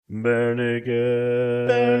Bare naked,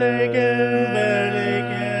 bare naked, bare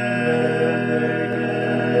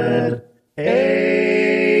naked,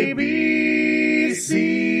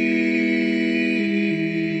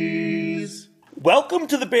 ABCs. Welcome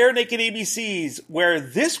to the Bare Naked ABCs, where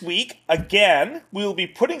this week, again, we will be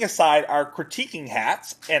putting aside our critiquing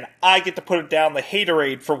hats, and I get to put it down the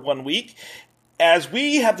haterade for 1 week, as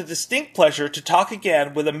we have the distinct pleasure to talk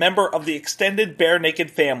again with a member of the extended Bare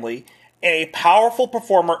Naked family, and a powerful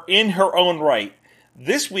performer in her own right.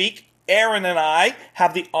 This week, Aaron and I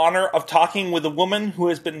have the honor of talking with a woman who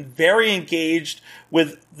has been very engaged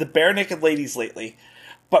with the Bare Naked ladies lately.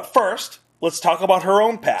 But first, let's talk about her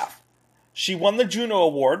own path. She won the Juno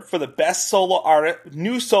Award for the Best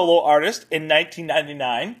New Solo Artist in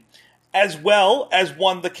 1999, as well as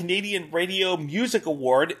won the Canadian Radio Music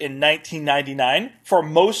Award in 1999 for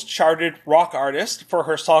Most Charted Rock Artist for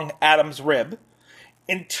her song Adam's Rib.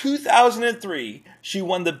 In 2003, she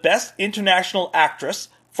won the Best International Actress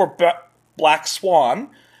for Black Swan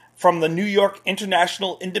from the New York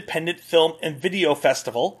International Independent Film and Video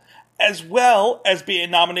Festival, as well as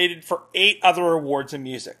being nominated for 8 other awards in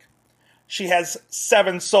music. She has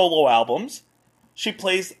 7 solo albums. She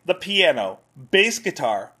plays the piano, bass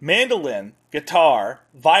guitar, mandolin, guitar,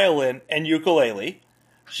 violin, and ukulele.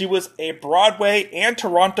 She was a Broadway and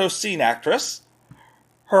Toronto scene actress.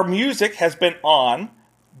 Her music has been on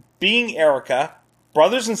Being Erica,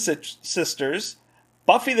 Brothers and Sisters,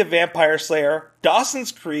 Buffy the Vampire Slayer,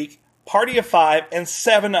 Dawson's Creek, Party of Five, and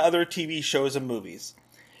 7 other TV shows and movies.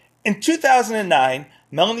 In 2009,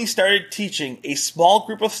 Melanie started teaching a small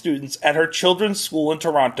group of students at her children's school in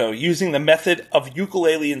Toronto using the method of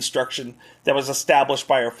ukulele instruction that was established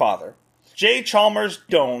by her father, J. Chalmers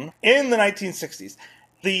Doane, in the 1960s.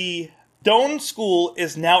 The Doane School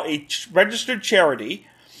is now a registered charity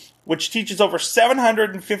which teaches over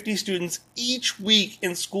 750 students each week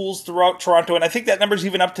in schools throughout Toronto, and I think that number's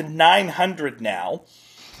even up to 900 now.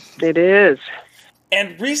 It is.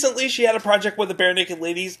 And recently she had a project with the Bare Naked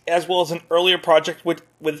Ladies, as well as an earlier project with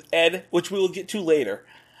Ed, which we will get to later.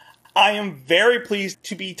 I am very pleased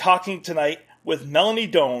to be talking tonight with Melanie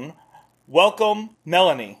Doane. Welcome,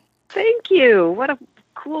 Melanie. Thank you. What a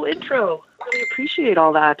cool intro. Really appreciate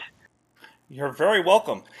all that. You're very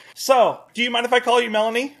welcome. So, do you mind if I call you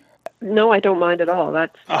Melanie? No, I don't mind at all.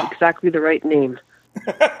 That's exactly the right name.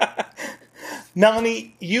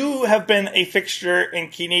 Melanie, you have been a fixture in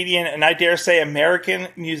Canadian and I dare say American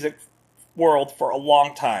music world for a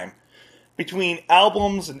long time. Between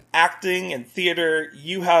albums and acting and theater,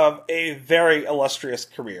 you have a very illustrious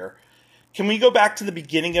career. Can we go back to the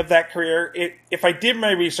beginning of that career? If I did my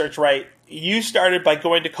research right, you started by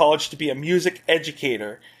going to college to be a music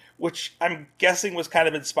educator, which I'm guessing was kind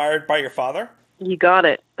of inspired by your father? You got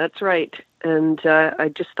it. That's right. And I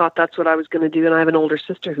just thought that's what I was going to do. And I have an older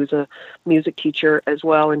sister who's a music teacher as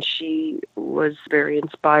well, and she was very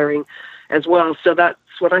inspiring as well. So that's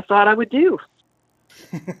what I thought I would do.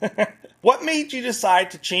 What made you decide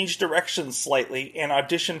to change directions slightly and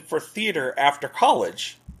audition for theater after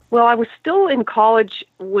college? Well, I was still in college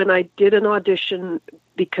when I did an audition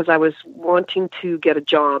because I was wanting to get a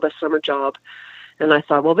job, a summer job. And I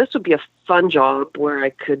thought, well, this would be a fun job where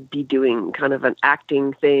I could be doing kind of an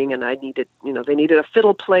acting thing. And I needed, they needed a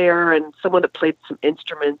fiddle player and someone that played some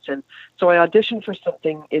instruments. And so I auditioned for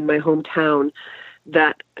something in my hometown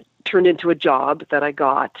that turned into a job that I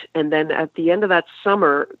got. And then at the end of that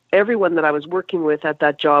summer, everyone that I was working with at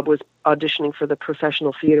that job was auditioning for the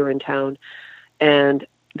professional theater in town. And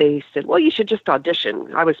they said, well, you should just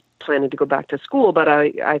audition. I was planning to go back to school, but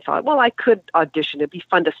I thought, well, I could audition. It'd be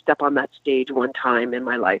fun to step on that stage one time in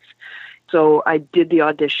my life. So I did the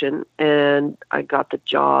audition and I got the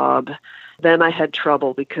job. Then I had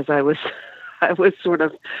trouble because I was sort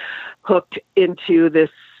of hooked into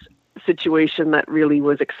this situation that really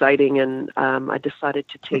was exciting. And I decided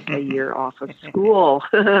to take a year off of school.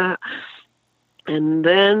 And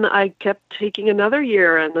then I kept taking another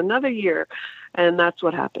year and another year. And that's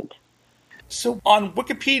what happened. So on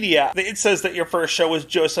Wikipedia, it says that your first show was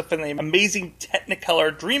Joseph and the Amazing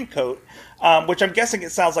Technicolor Dreamcoat, which I'm guessing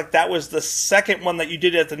it sounds like that was the second one that you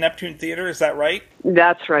did at the Neptune Theater. Is that right?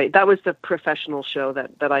 That's right. That was the professional show that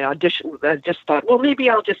I auditioned. I just thought, well, maybe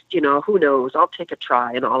I'll just, who knows? I'll take a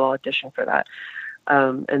try and I'll audition for that.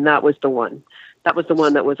 And that was the one. That was the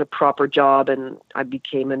one that was a proper job, and I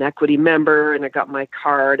became an equity member, and I got my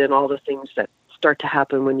card and all the things that start to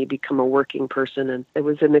happen when you become a working person. And it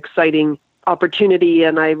was an exciting opportunity,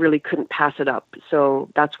 and I really couldn't pass it up. So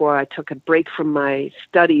that's why I took a break from my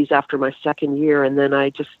studies after my second year, and then I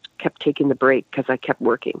just kept taking the break because I kept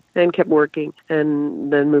working, and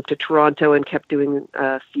then moved to Toronto and kept doing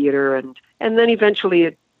theater. And then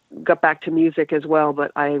eventually got back to music as well,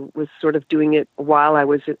 but I was sort of doing it while I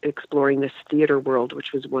was exploring this theater world,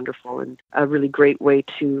 which was wonderful and a really great way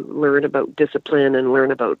to learn about discipline and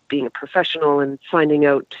learn about being a professional and finding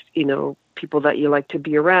out, people that you like to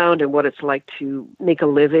be around and what it's like to make a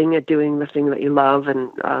living at doing the thing that you love. And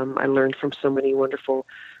I learned from so many wonderful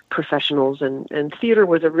professionals, and theater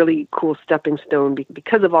was a really cool stepping stone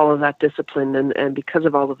because of all of that discipline and because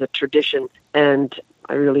of all of the tradition. And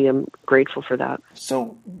I really am grateful for that.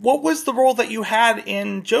 So what was the role that you had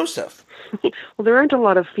in Joseph? Well, there aren't a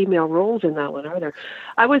lot of female roles in that one, are there?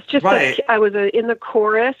 I was just, right. I was in the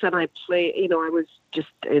chorus, and I I was just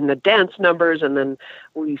in the dance numbers, and then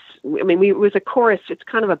it was a chorus. It's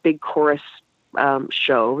kind of a big chorus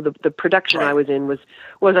show. The production right. I was in was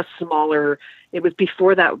a smaller. It was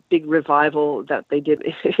before that big revival that they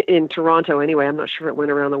did in Toronto. Anyway, I'm not sure it went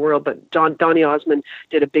around the world, but Donny Osmond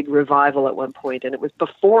did a big revival at one point, and it was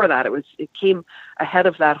before that. It came ahead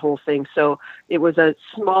of that whole thing. So it was a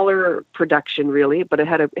smaller production, really, but it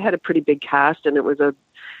had a pretty big cast, and it was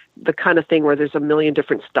the kind of thing where there's a million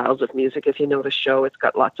different styles of music. If you know the show, it's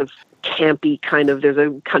got lots of campy kind of. There's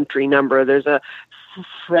a country number. There's a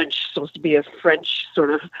supposed to be a French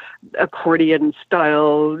sort of accordion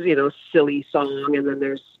style, silly song, and then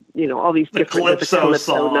there's all these different calypso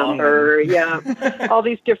song number, all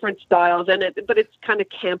these different styles, but it's kind of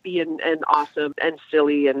campy and awesome and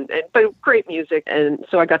silly and but great music. And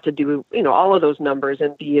so I got to do all of those numbers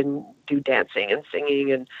and do dancing and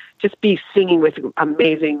singing and just be singing with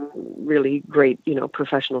amazing, really great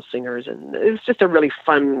professional singers, and it was just a really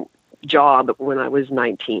fun job when I was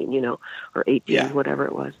 19, or 18, whatever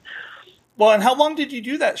it was. Well, and how long did you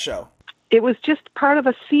do that show? It was just part of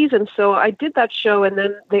a season. So I did that show, and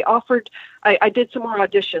then they offered, I did some more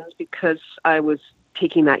auditions because I was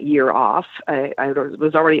taking that year off. I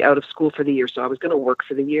was already out of school for the year, so I was going to work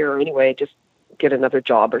for the year anyway, just get another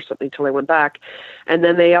job or something till I went back. And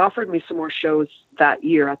then they offered me some more shows that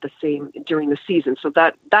year during the season. So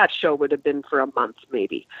that show would have been for a month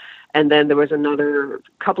maybe. And then there was another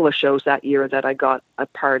couple of shows that year that I got a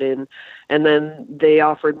part in. And then they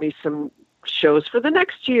offered me some shows for the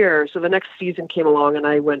next year. So the next season came along, and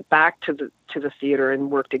I went back to the theater and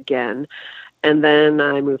worked again. And then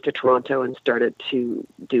I moved to Toronto and started to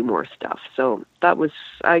do more stuff. So that was,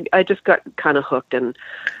 I just got kind of hooked, and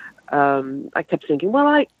I kept thinking, well,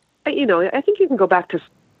 I think you can go back to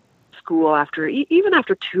school even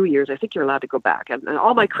after 2 years. I think you're allowed to go back, and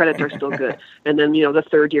all my credits are still good. And then the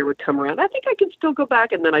third year would come around. I think I can still go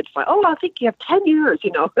back, and then I'd find, I think you have 10 years,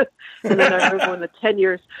 And then I remember when the 10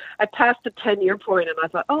 years, I passed the 10-year point, and I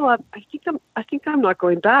thought, I think I'm not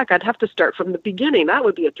going back. I'd have to start from the beginning. That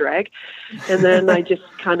would be a drag. And then I just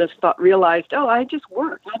kind of realized, I just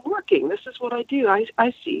work. I'm working. This is what I do.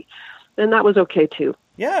 I see. And that was okay too.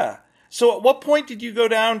 Yeah. So at what point did you go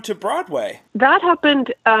down to Broadway? That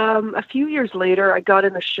happened a few years later. I got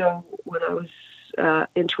in a show when I was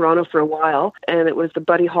in Toronto for a while, and it was the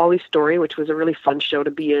Buddy Holly story, which was a really fun show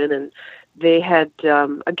to be in. And they had,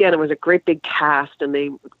 again, it was a great big cast, and they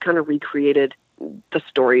kind of recreated the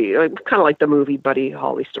story, kind of like the movie Buddy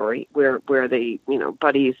Holly story, where they,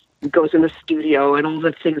 Buddy goes in the studio and all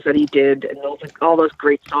the things that he did and all those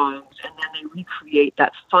great songs, and then they recreate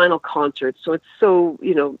that final concert. So it's so,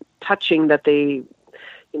 touching that they,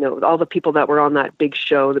 all the people that were on that big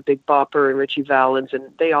show, the Big Bopper and Richie Valens, and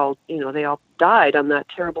they all died on that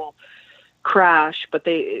terrible crash. But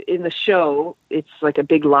in the show, it's like a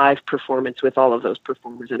big live performance with all of those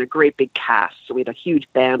performers and a great big cast. So we had a huge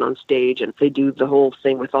band on stage, and they do the whole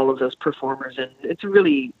thing with all of those performers, and it's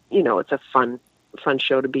really, it's a fun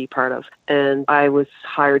show to be part of. And I was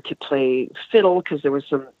hired to play fiddle because there was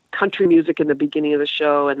some country music in the beginning of the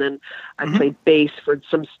show, and then I played bass for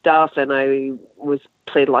some stuff, and I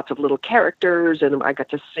played lots of little characters, and I got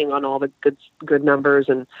to sing on all the good numbers.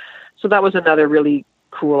 And so that was another really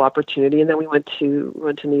cool opportunity. And then we went to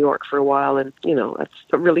New York for a while, and that's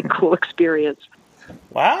a really cool experience.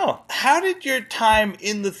 Wow. How did your time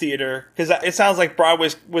in the theater, because it sounds like Broadway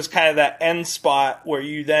was kind of that end spot where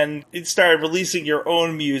you then started releasing your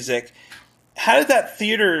own music. How did that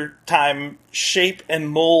theater time shape and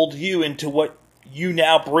mold you into what you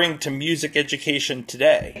now bring to music education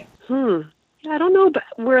today? I don't know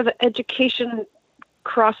where the education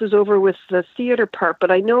crosses over with the theater part,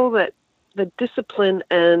 but I know that the discipline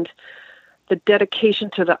and the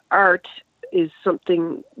dedication to the art is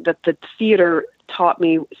something that the theater taught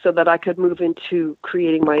me so that I could move into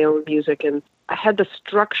creating my own music. And I had the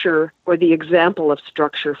structure or the example of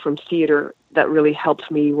structure from theater that really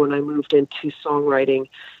helped me when I moved into songwriting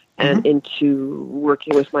and into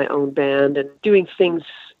working with my own band and doing things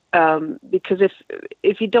Because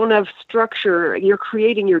if you don't have structure, you're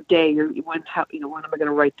creating your day. When am I going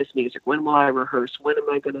to write this music? When will I rehearse? When am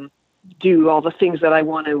I going to do all the things that I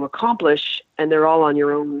want to accomplish? And they're all on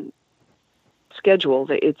your own schedule.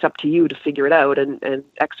 It's up to you to figure it out and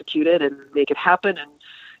execute it and make it happen and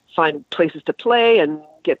find places to play and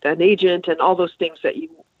get an agent and all those things that you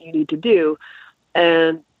need to do.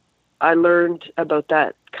 And I learned about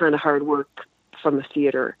that kind of hard work from the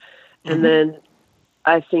theater. Mm-hmm. And then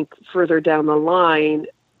I think further down the line,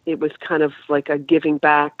 it was kind of like a giving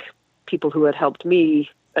back, people who had helped me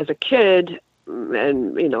as a kid.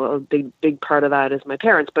 And, a big part of that is my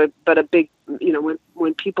parents, but a big,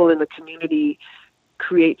 when people in the community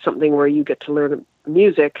create something where you get to learn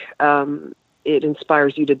music, it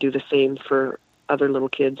inspires you to do the same for other little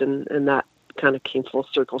kids. And that kind of came full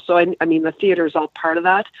circle. So, I mean, the theater is all part of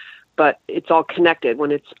that, but it's all connected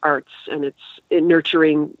when it's arts and it's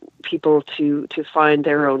nurturing people to find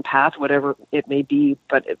their own path, whatever it may be.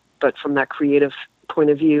 But from that creative point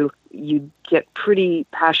of view, you get pretty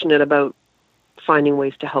passionate about finding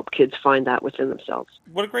ways to help kids find that within themselves.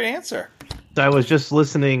 What a great answer. I was just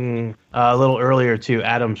listening a little earlier to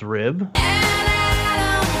Adam's Rib.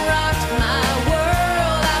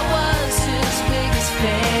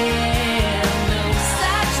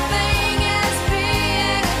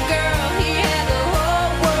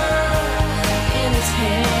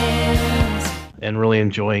 And really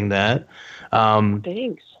enjoying that.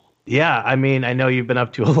 Thanks. Yeah, I mean, I know you've been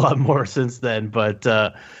up to a lot more since then, but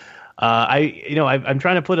I'm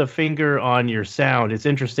trying to put a finger on your sound. It's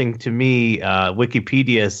interesting to me.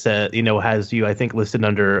 Wikipedia said, has you, I think, listed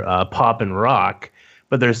under pop and rock,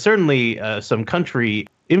 but there's certainly some country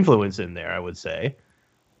influence in there, I would say.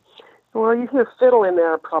 Well, you hear fiddle in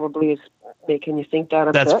there probably is making you think that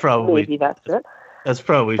a bit. Maybe that's it. That's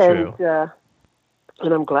probably true.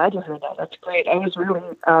 And I'm glad you heard that. That's great. I was really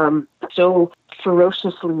so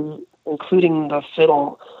ferociously including the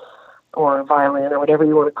fiddle or violin or whatever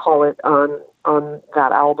you want to call it on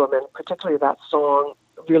that album, and particularly that song.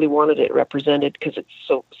 Really wanted it represented because it's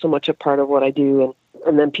so much a part of what I do.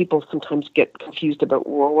 And then people sometimes get confused about,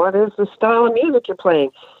 well, what is the style of music you're playing?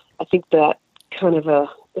 I think that kind of a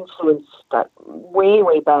influence that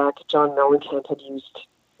way back, John Mellencamp had used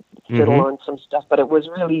fiddle on some stuff, but it was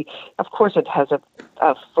really, of course, it has a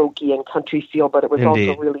folky and country feel, but it was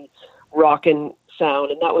also really rockin' sound,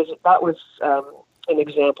 and that was an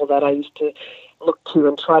example that I used to look to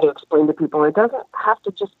and try to explain to people. It doesn't have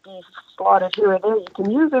to just be slotted here or there. You can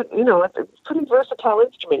use it, it's a pretty versatile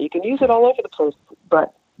instrument. You can use it all over the place,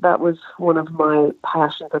 but that was one of my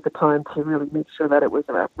passions at the time, to really make sure that it was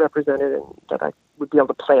represented and that I would be able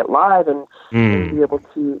to play it live and be able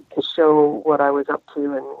to show what I was up to.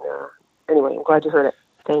 And anyway, I'm glad you heard it.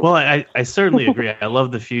 Thanks. Well, I certainly agree. I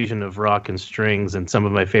love the fusion of rock and strings, and some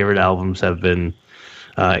of my favorite albums have been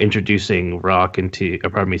introducing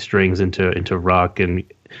strings into rock and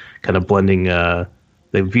kind of blending the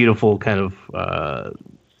beautiful kind of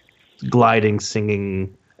gliding,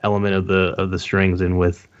 singing element of the strings in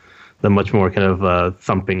with the much more kind of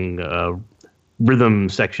thumping rhythm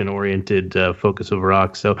section oriented focus of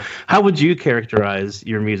rock. So how would you characterize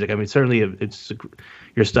your music? I mean, certainly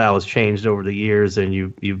your style has changed over the years and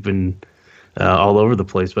you've been all over the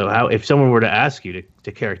place, but if someone were to ask you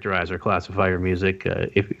to characterize or classify your music,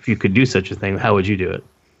 if you could do such a thing, how would you do it?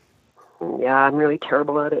 Yeah, I'm really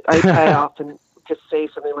terrible at it. I often just say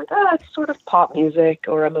something like, it's sort of pop music,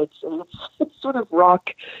 or it's sort of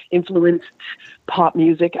rock influenced pop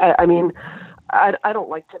music. I mean, I don't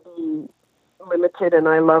like to be limited, and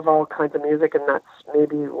I love all kinds of music, and that's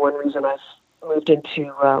maybe one reason I've moved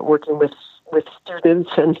into working with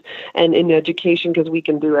students and in education, because we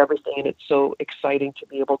can do everything, and it's so exciting to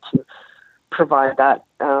be able to provide that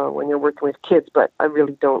when you're working with kids. But I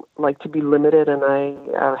really don't like to be limited, and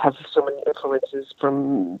I have so many influences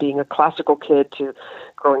from being a classical kid to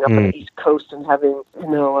growing up on the East Coast and having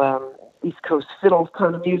East Coast fiddle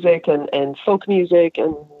kind of music and folk music,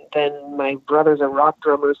 and then my brother's a rock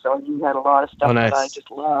drummer, so he had a lot of stuff that I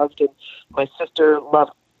just loved, and my sister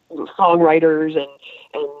loved songwriters and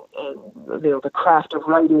the craft of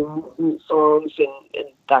writing songs and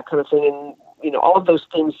that kind of thing, and all of those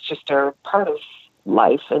things just are part of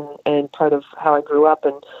life and part of how I grew up.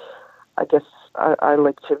 And I guess I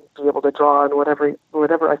like to be able to draw on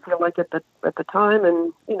whatever I feel like at the time.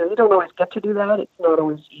 And you don't always get to do that. It's not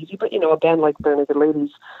always easy, but a band like Bare Naked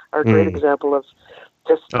Ladies are a great example of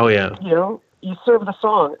just you serve the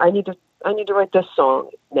song. I need to write this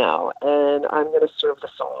song now, and I'm going to serve the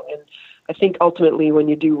song. And I think ultimately when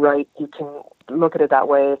you do write, you can look at it that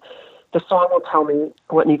way. the song will tell me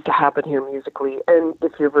what needs to happen here musically. And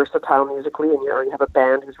if you're versatile musically and you have a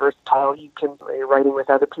band who's versatile, you're writing with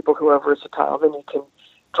other people who are versatile, then you can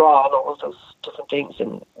draw on all of those different things.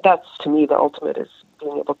 And that's, to me, the ultimate, is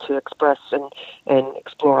being able to express and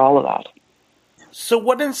explore all of that. So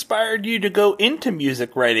what inspired you to go into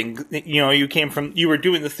music writing? You were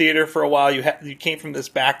doing the theater for a while. You came from this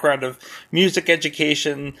background of music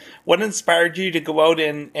education. What inspired you to go out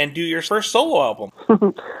and do your first solo album?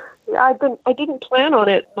 I didn't plan on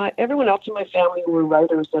it. Everyone else in my family were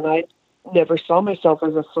writers, and I never saw myself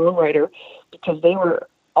as a songwriter because they were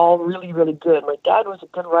all really, really good. My dad was a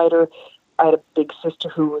good writer. I had a big sister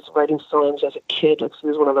who was writing songs as a kid. Like, she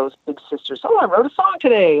was one of those big sisters. Oh, I wrote a song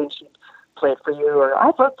today, and she'd play it for you, or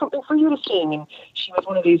I wrote something for you to sing. And she was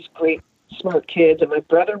one of these great, smart kids. And my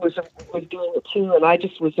brother was doing it too. And I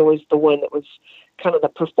just was always the one that was kind of the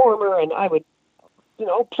performer. And I would,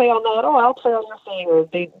 play on that. Oh, I'll play on your thing. Or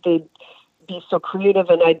they'd be so creative.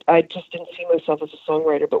 And I just didn't see myself as a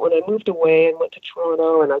songwriter. But when I moved away and went to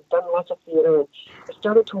Toronto, and I'd done lots of theater, and I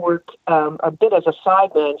started to work a bit as a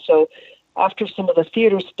sideman. So after some of the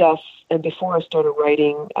theater stuff, and before I started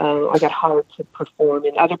writing, I got hired to perform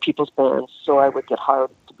in other people's bands. So I would get hired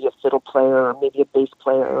to be a fiddle player, or maybe a bass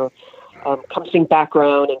player, or come sing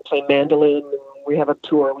background and play mandolin. And we have a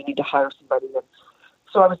tour, we need to hire somebody. And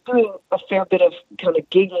so I was doing a fair bit of kind of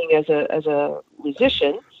gigging as a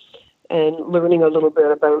musician, and learning a little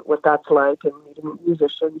bit about what that's like, and meeting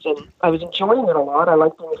musicians. And I was enjoying it a lot. I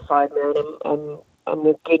like being a sideman. I'm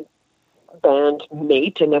a good band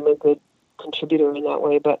mate, and I'm a good contributor in that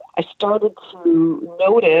way. But I started to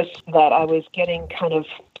notice that I was getting kind of,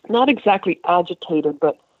 not exactly agitated,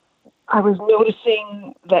 but I was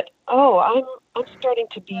noticing that, I'm starting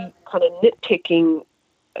to be kind of nitpicking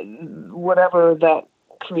whatever that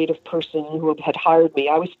creative person who had hired me.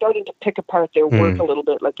 I was starting to pick apart their work a little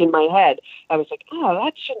bit, like in my head. I was like,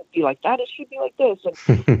 that shouldn't be like that. It should be like this.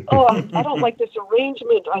 And I don't like this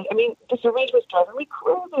arrangement. I mean, this arrangement's driving me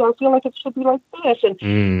crazy. I feel like it should be like this. And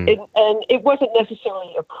it wasn't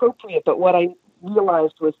necessarily appropriate, but what I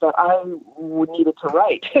realized was that I needed to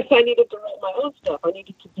write. I needed to write my own stuff. I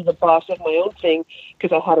needed to be the boss of my own thing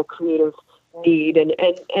because I had a creative need, and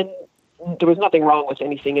there was nothing wrong with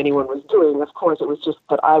anything anyone was doing. Of course, it was just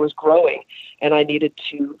that I was growing, and I needed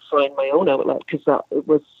to find my own outlet, because it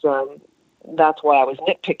was that's why I was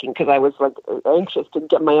nitpicking, because I was like anxious to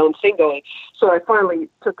get my own thing going. So I finally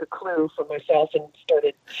took a clue for myself and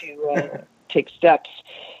started to take steps.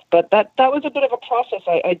 But that was a bit of a process.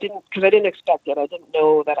 I didn't expect it. I didn't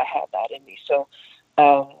know that I had that in me. So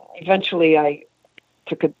eventually, I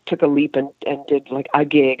took a leap and did like a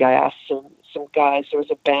gig. I asked some guys. There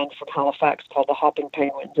was a band from Halifax called the Hopping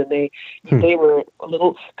Penguins, and they were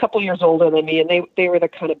a couple years older than me, and they were the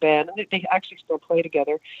kind of band, and they actually still play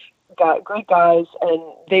together. Got great guys, and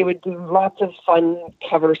they would do lots of fun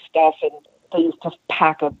cover stuff, and they used to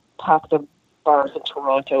pack the bars in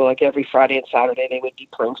Toronto. Like every Friday and Saturday, they would be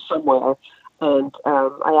playing somewhere. And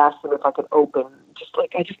I asked them if I could open,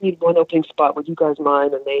 I just need one opening spot. Would you guys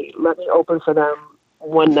mind? And they let me open for them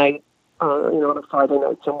one night, on a Friday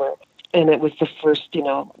night somewhere. And it was the first,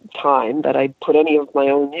 time that I put any of my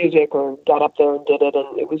own music or got up there and did it.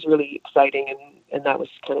 And it was really exciting. And that was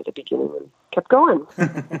kind of the beginning, and kept going.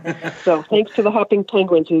 So thanks to the Hopping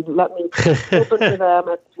Penguins who let me open for them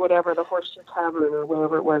at the Horseshoe Tavern or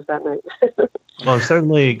wherever it was that night. Well, I'm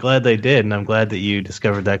certainly glad they did. And I'm glad that you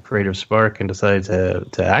discovered that creative spark and decided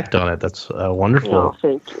to act on it. That's wonderful. Oh,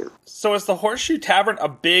 thank you. So is the Horseshoe Tavern a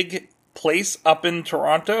big place up in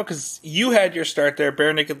Toronto? Because you had your start there.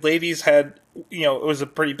 Bare Naked Ladies had, it was a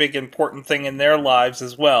pretty big important thing in their lives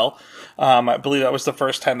as well. I believe that was the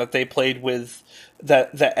first time that they played with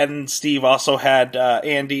that Ed and Steve also had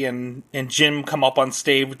Andy and Jim come up on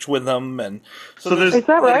stage with them. And so there's, is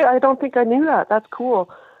that right? I don't think I knew that. That's cool.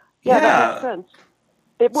 Yeah. That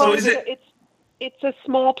makes sense. It's a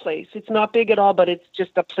small place. It's not big at all, but it's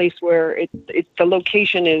just a place where the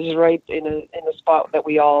location is right in a spot that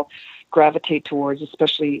we all gravitate towards,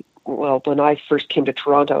 especially, when I first came to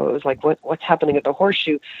Toronto, it was like, what's happening at the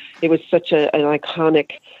Horseshoe? It was such an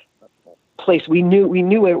iconic place. We knew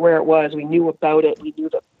where it was. We knew about it. We knew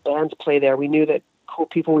that bands play there. We knew that cool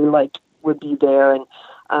people we liked would be there. And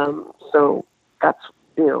so that's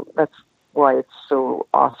why it's so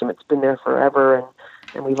awesome. It's been there forever,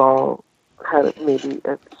 and we've all had maybe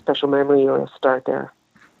a special memory or a start there.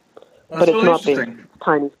 But it's not big. It's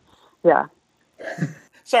tiny. Yeah.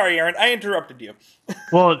 Sorry, Aaron, I interrupted you.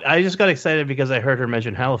 Well, I just got excited because I heard her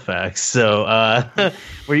mention Halifax. So,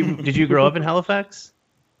 did you grow up in Halifax?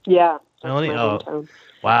 Yeah, that's Melanie? my Oh, hometown.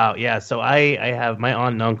 wow. Yeah. So I have my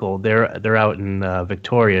aunt and uncle. They're out in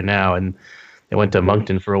Victoria now, and they went to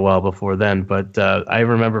Moncton for a while before then. But I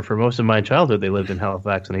remember for most of my childhood, they lived in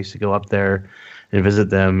Halifax, and I used to go up there and visit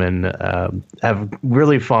them, and have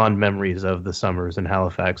really fond memories of the summers in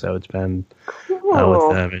Halifax I would spend with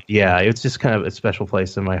Cool. them. Yeah, it's just kind of a special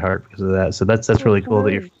place in my heart because of that. So that's really That's cool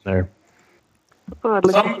that you're nice. from there. Oh, I'd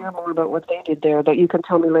like to Some hear more about what they did there, but you can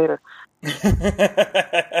tell me later.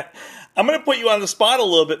 I'm going to put you on the spot a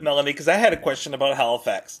little bit, Melanie, because I had a question about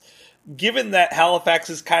Halifax. Given that Halifax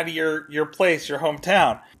is kind of your place, your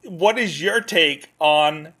hometown, what is your take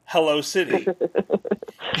on Hello City?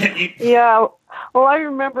 Yeah. Well, I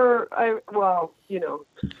remember.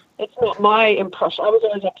 It's not my impression. I was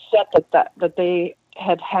always upset that they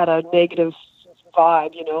had a negative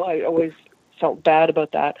vibe. I always felt bad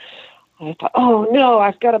about that. I thought, oh no,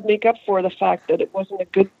 I've got to make up for the fact that it wasn't a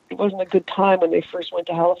good time when they first went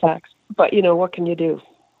to Halifax. But what can you do?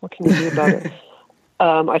 What can you do about it?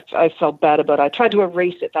 I felt bad about it. I tried to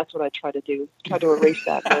erase it. That's what I tried to do. Try to erase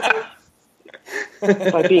that memory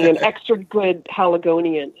by being an extra good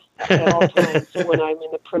Haligonian at all times. So when I'm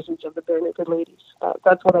in the presence of the Bare Naked Ladies,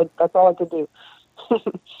 that's all I could do.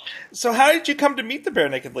 So how did you come to meet the Bare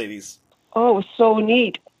Naked Ladies? Oh, it was so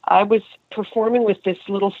neat. I was performing with this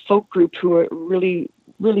little folk group who are really,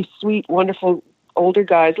 really sweet, wonderful older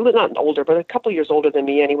guys. Not older, but a couple years older than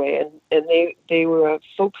me anyway. And they were a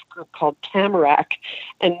folk group called Tamarack.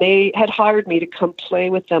 And they had hired me to come play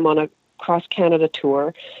with them on a cross-Canada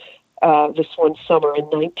tour this one summer in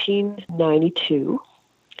 1992.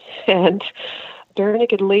 And Bare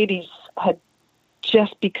Naked Ladies had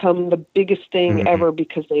just become the biggest thing ever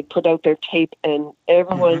because they put out their tape and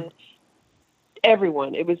everyone,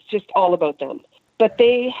 it was just all about them. But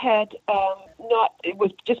they had it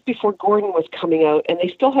was just before Gordon was coming out, and they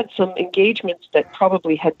still had some engagements that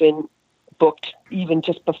probably had been booked even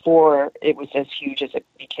just before it was as huge as it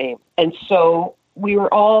became. And so we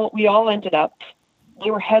all ended up,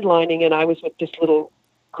 they were headlining, and I was with this little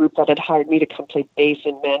group that had hired me to come play bass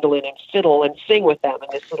and mandolin and fiddle and sing with them in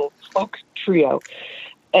this little folk trio.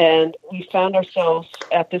 And we found ourselves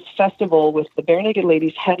at this festival with the Bare Naked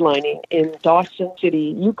Ladies headlining in Dawson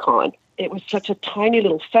City, Yukon. It was such a tiny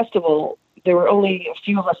little festival. There were only a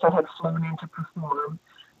few of us that had flown in to perform.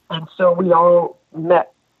 And so we all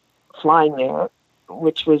met flying there,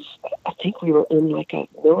 which was, I think we were in like a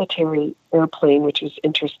military airplane, which was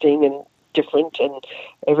interesting and different. And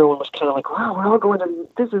everyone was kind of like, wow, we're all going to,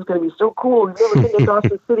 this is going to be so cool. We've never been to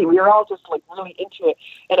Dawson City. We were all just like really into it.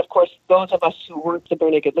 And of course, those of us who weren't the Bare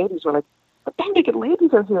Naked Ladies were like, the Bare Naked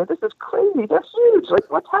Ladies are here. This is crazy. They're huge. Like,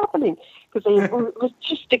 what's happening? Because it was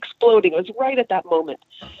just exploding. It was right at that moment.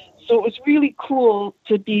 So it was really cool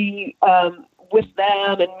to be with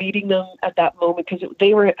them and meeting them at that moment because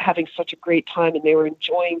they were having such a great time and they were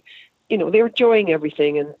enjoying,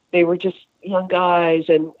 everything. And they were just young guys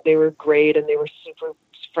and they were great and they were super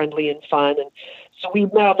friendly and fun. And so we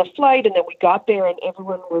met on the flight and then we got there and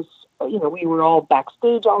everyone was, we were all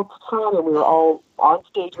backstage all the time and we were all on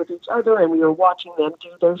stage with each other and we were watching them do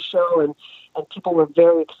their show and people were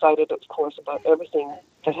very excited, of course, about everything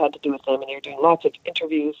that had to do with them and they were doing lots of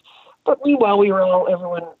interviews. But meanwhile,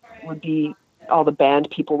 all the band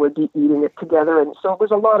people would be eating it together. And so it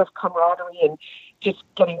was a lot of camaraderie and just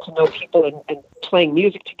getting to know people and playing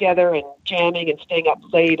music together and jamming and staying up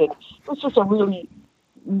late. And it was just a really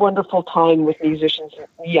wonderful time with musicians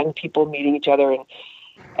and young people meeting each other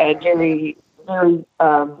and very, very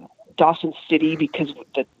Dawson City because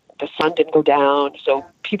the sun didn't go down. So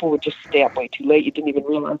people would just stay up way too late. You didn't even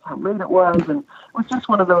realize how late it was. And it was just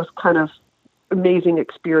one of those kind of amazing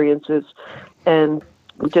experiences. And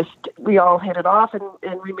we all hit it off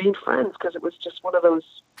and remained friends because it was just one of those,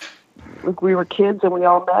 like we were kids and we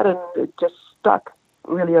all met and it just stuck.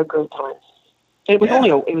 Really a great time. And it was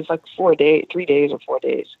it was like 3 days or 4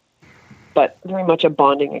 days, but very much a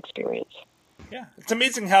bonding experience. Yeah, it's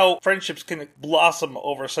amazing how friendships can blossom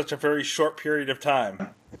over such a very short period of time.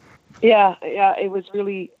 Yeah, it was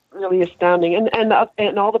really, really astounding,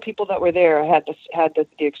 and all the people that were there had the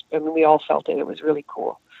I mean, we all felt it. It was really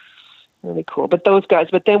cool. Really cool. But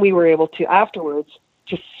then we were able to afterwards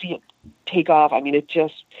just see it take off. I mean, it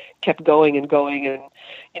just kept going and going. And,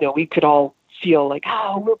 we could all feel like,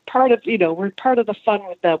 we're part of the fun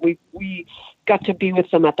with them. We got to be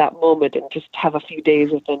with them at that moment and just have a few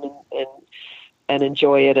days with them and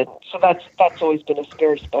enjoy it. And so that's always been a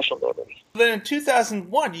very special memory. Then in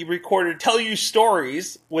 2001, you recorded Tell You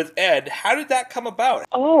Stories with Ed. How did that come about?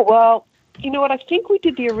 Oh, well, you know what? I think we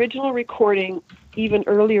did the original recording even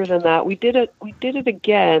earlier than that. We did it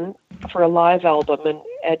again for a live album, and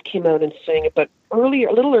Ed came out and sang it. But earlier,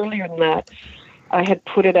 a little earlier than that, I had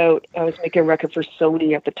put it out. I was making a record for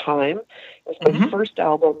Sony at the time. It was my first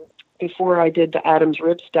album before I did the Adam's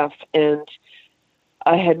Rib stuff, and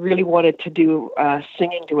I had really wanted to do a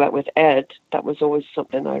singing duet with Ed. That was always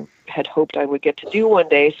something I had hoped I would get to do one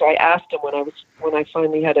day. So I asked him when I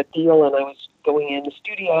finally had a deal and I was going in the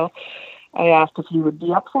studio. I asked if he would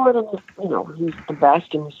be up for it, and he's the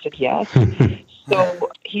best, and he said yes. So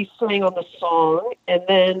he sang on the song, and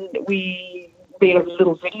then we made a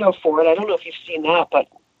little video for it. I don't know if you've seen that, but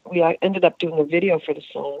we ended up doing a video for the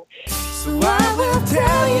song. So I will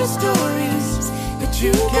tell you stories that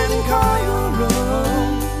you can call your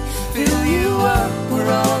own. Fill you up where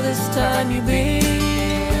all this time you've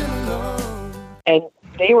been alone. And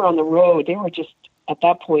they were on the road. They were just, at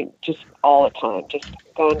that point, just all the time, just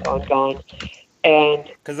gone. And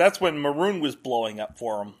because that's when Maroon was blowing up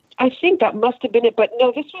for him. I think that must have been it. But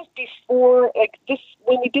no, this was before,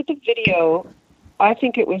 when we did the video, I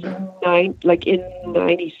think it was in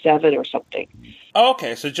 97 or something. Oh,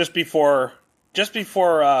 okay, so just before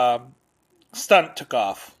Stunt took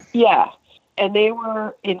off. Yeah, and they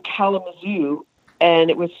were in Kalamazoo,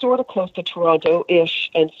 and it was sort of close to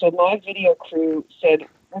Toronto-ish, and so my video crew said,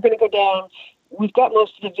 we're going to go down. We've got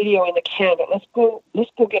most of the video in the can, but let's go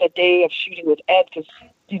get a day of shooting with Ed, because,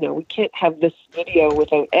 we can't have this video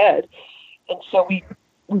without Ed. And so we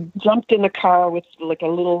jumped in the car with like a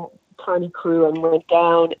little tiny crew and went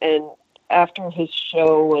down, and after his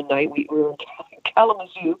show one night, we were in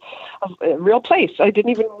Kalamazoo, a real place. I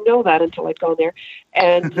didn't even know that until I'd gone there,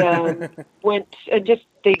 and went and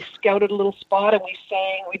they scouted a little spot, and we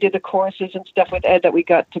sang. We did the choruses and stuff with Ed that we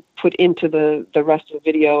got to put into the rest of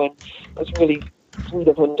the video, and it was really sweet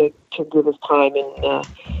of him to give his time. And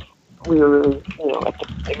we were,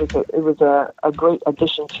 it was a great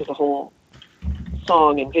addition to the whole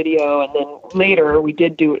song and video. And then later we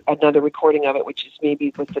did do another recording of it, which is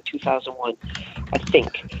maybe with the 2001, I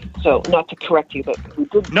think. So not to correct you, but we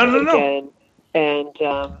did again. And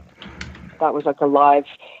that was like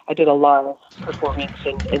I did a live performance,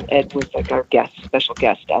 and Ed was like our special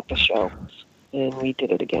guest at the show. And we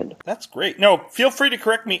did it again. That's great. No, feel free to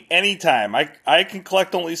correct me anytime. I can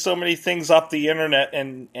collect only so many things off the internet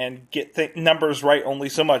and get numbers right only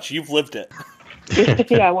so much. You've lived it.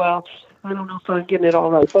 Yeah, well, I don't know if I'm getting it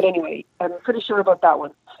all right. But anyway, I'm pretty sure about that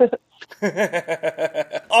one.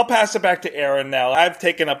 I'll pass it back to Aaron now. I've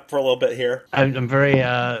taken up for a little bit here. I'm very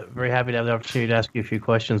very happy to have the opportunity to ask you a few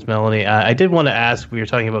questions, Melanie. I did want to ask, we were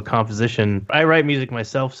talking about composition. I write music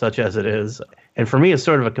myself, such as it is. And for me, it's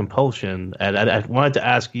sort of a compulsion. And I wanted to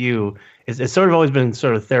ask you, it's sort of always been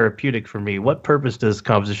sort of therapeutic for me. What purpose does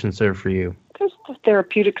composition serve for you? There's the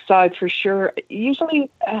therapeutic side for sure. Usually,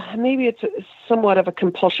 maybe it's somewhat of a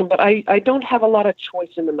compulsion, but I don't have a lot of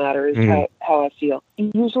choice in the matter is how I feel.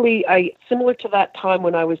 Usually, similar to that time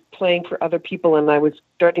when I was playing for other people and I was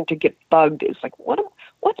starting to get bugged, it's like, what's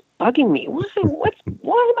bugging me? Why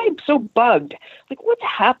am I so bugged? Like, what's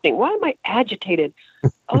happening? Why am I agitated?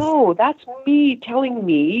 Oh, that's me telling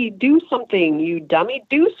me, do something, you dummy,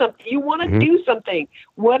 do something. You want to do something.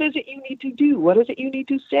 What is it you need to do? What is it you need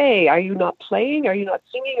to say? Are you not playing? Are you not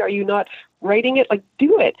singing? Are you not writing it? Like,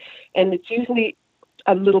 do it. And it's usually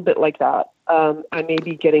a little bit like that. I may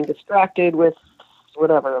be getting distracted with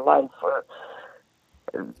whatever, life or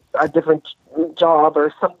a different job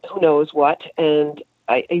or who knows what. And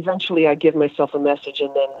eventually I give myself a message,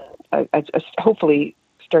 and then I hopefully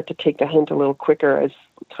start to take the hint a little quicker as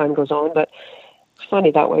time goes on. But it's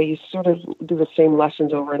funny that way. You sort of do the same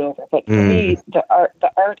lessons over and over. But for me, the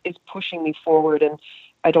art is pushing me forward, and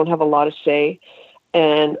I don't have a lot to say.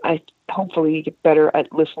 And I hopefully get better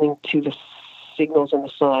at listening to the signals and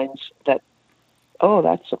the signs that, oh,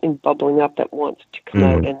 that's something bubbling up that wants to come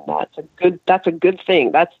out, and that's a good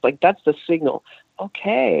thing. That's the signal.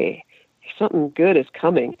 Okay, something good is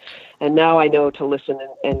coming, and now I know to listen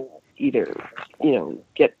and either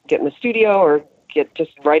get in the studio or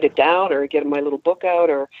just write it down, or get my little book out,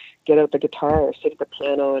 or get out the guitar, or sit at the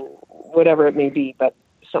piano, and whatever it may be. But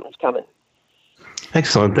something's coming.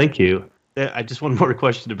 Excellent, thank you. I just one more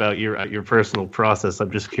question about your personal process.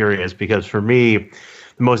 I'm just curious, because for me,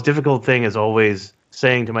 the most difficult thing is always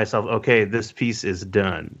saying to myself, okay, this piece is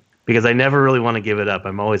done. Because I never really want to give it up.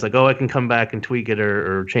 I'm always like, oh, I can come back and tweak it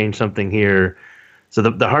or change something here. So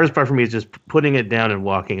the hardest part for me is just putting it down and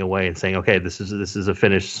walking away and saying, okay, this is a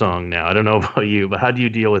finished song now. I don't know about you, but how do you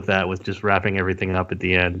deal with that, with just wrapping everything up at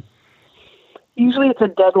the end? Usually it's a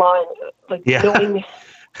deadline,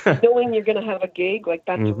 knowing you're going to have a gig, like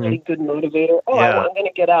that's a really good motivator. Oh, yeah. I'm going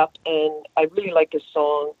to get up, and I really like this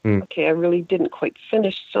song. Okay, I really didn't quite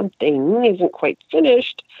finish something. Isn't quite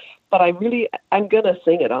finished, but I'm going to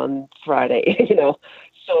sing it on Friday, you know.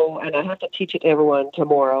 So, and I have to teach it to everyone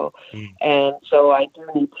tomorrow. And so I do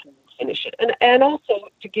need to finish it. And also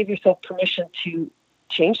to give yourself permission to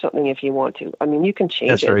change something if you want to. I mean, you can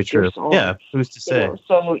change That's it. very It's your true. song, Yeah, who's to say? you know?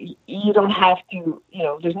 So you don't have to, you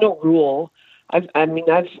know, there's no rule. I've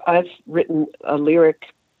written a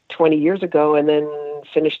lyric 20 years ago and then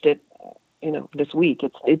finished it, you know, this week.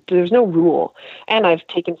 There's no rule. And I've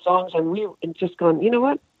taken songs and just gone, you know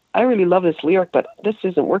what? I really love this lyric, but this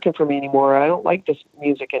isn't working for me anymore. I don't like this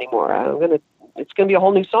music anymore. It's going to be a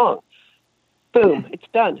whole new song. Boom, it's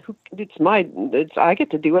done. I get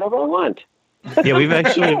to do whatever I want. Yeah, we've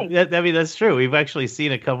actually, I mean, that's true. We've actually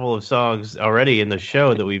seen a couple of songs already in the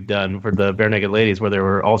show that we've done for the Bare Naked Ladies where there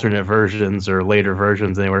were alternate versions or later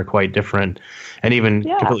versions, and they were quite different and even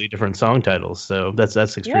completely different song titles. So that's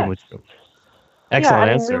extremely true.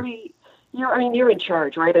 Excellent answer. Really, you're in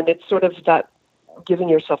charge, right? And it's sort of that giving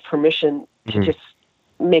yourself permission to just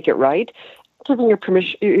make it right, giving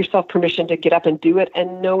yourself permission to get up and do it,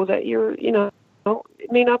 and know that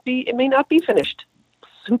it may not be finished.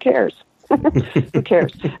 Who cares? Who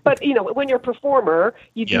cares? But you know, when you're a performer,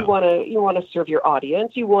 you want to serve your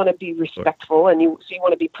audience. You want to be respectful, and you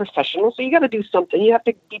want to be professional. So you got to do something. You have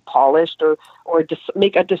to be polished or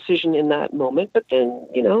make a decision in that moment. But then,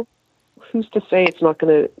 you know, who's to say it's not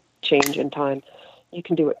going to change in time? You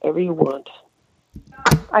can do whatever you want.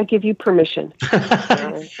 I give you permission.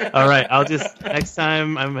 All right. I'll just, next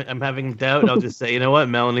time I'm having doubt, I'll just say, you know what?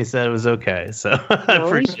 Melanie said it was okay. So I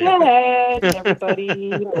appreciate it. Everybody,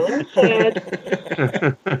 Melanie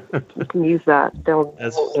said. You can use that. They won't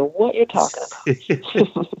know what you're talking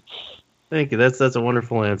about. Thank you. That's a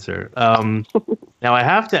wonderful answer. Now I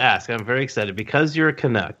have to ask, I'm very excited because you're a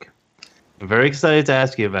Canuck. I'm very excited to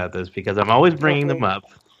ask you about this because I'm always bringing them up.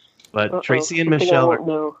 But Tracy and Michelle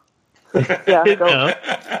are... Yeah, go.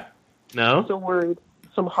 No? I'm so worried.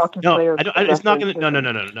 Some hockey player. It's not going to...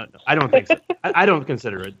 No. I don't think so. I don't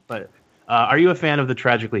consider it. But are you a fan of the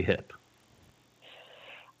Tragically Hip?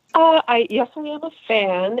 Yes, I am a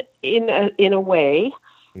fan in a way.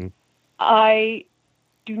 I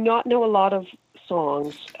do not know a lot of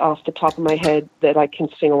songs off the top of my head that I can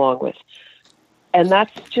sing along with. And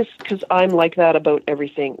that's just because I'm like that about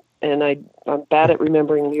everything. And I'm bad at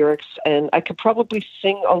remembering lyrics. And I could probably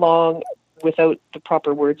sing along without the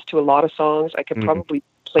proper words to a lot of songs. I could probably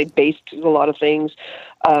play bass to a lot of things.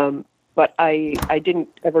 But I didn't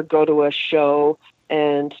ever go to a show,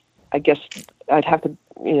 and I guess I'd have to,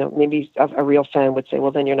 you know, maybe a real fan would say,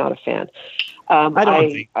 well, then you're not a fan. I'm not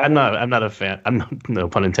a fan. I'm not, no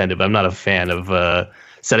pun intended, but I'm not a fan of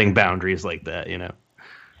setting boundaries like that, you know.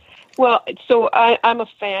 Well, so I'm a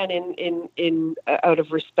fan in out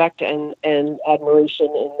of respect and admiration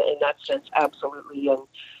in that sense, absolutely.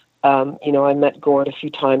 And you know, I met Gord a few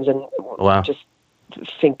times and just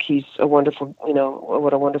think he's a wonderful, you know,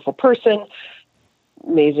 what a wonderful person,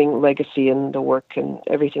 amazing legacy and the work and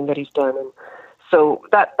everything that he's done. And so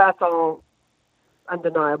that's all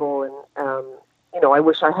undeniable. And you know, I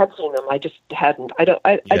wish I had seen him. I just hadn't.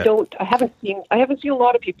 I haven't seen a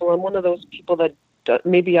lot of people. I'm one of those people that.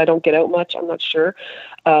 Maybe I don't get out much. I'm not sure.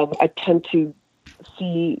 I tend to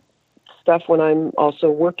see stuff when I'm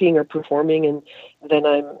also working or performing, and then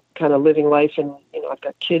I'm kind of living life. And you know, I've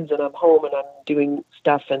got kids, and I'm home, and I'm doing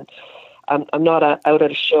stuff, and I'm not out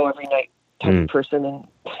at a show every night type of person.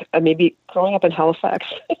 And maybe growing up in Halifax,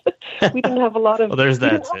 we didn't have a lot of. Well, there's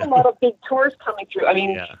that. We didn't have a lot of big tours coming through. I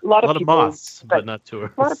mean, a lot of people, moths, but not tours.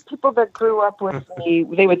 A lot of people that grew up with me,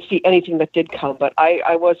 they would see anything that did come, but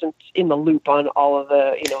I wasn't in the loop on all of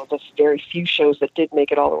the, you know, the very few shows that did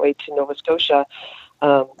make it all the way to Nova Scotia.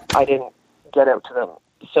 I didn't get out to them.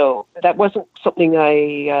 So that wasn't something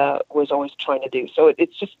I was always trying to do. So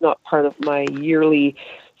it's just not part of my yearly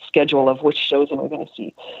schedule of which shows am I going to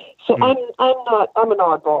see. So I'm an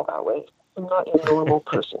oddball that way. I'm not a normal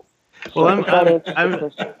person. Well,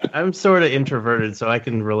 I'm sort of introverted, so I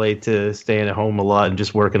can relate to staying at home a lot and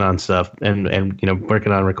just working on stuff and you know,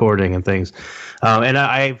 working on recording and things. And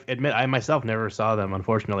I admit I myself never saw them.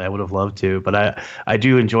 Unfortunately, I would have loved to, but I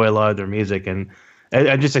do enjoy a lot of their music, and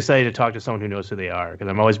I'm just excited to talk to someone who knows who they are, because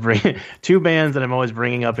I'm always bringing two bands that I'm always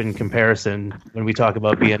bringing up in comparison when we talk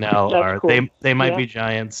about BNL. Are cool. They might be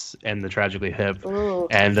giants and the Tragically Hip,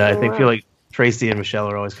 and I feel like Tracy and Michelle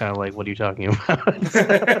are always kind of like, what are you talking about?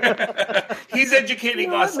 He's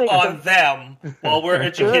educating us on them while we're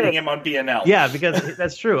educating him on BNL. Yeah, because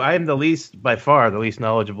that's true. I am by far the least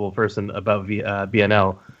knowledgeable person about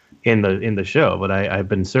BNL in the show, but I've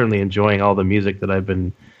been certainly enjoying all the music that I've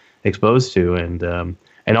been exposed to, and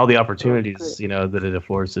all the opportunities, you know, that it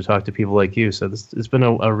affords to talk to people like you. So it's been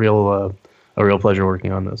a real pleasure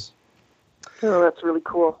working on this. Oh, that's really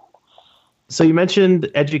cool. So you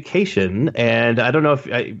mentioned education, and I don't know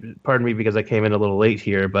pardon me because I came in a little late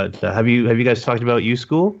here, but have you guys talked about U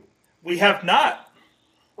School? We have not.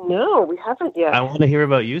 No, we haven't yet. I want to hear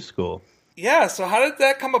about U School. Yeah, so how did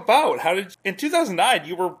that come about? In 2009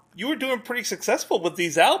 you were doing pretty successful with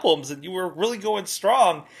these albums and you were really going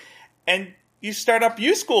strong, and you start up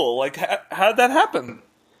U School. Like how did that happen?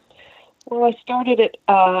 Well, I started it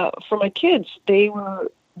for my kids. They were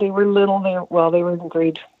little. They were in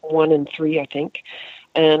grade 1 and 3, I think,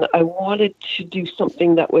 and I wanted to do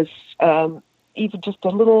something that was even just a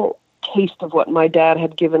little taste of what my dad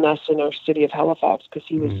had given us in our city of Halifax, because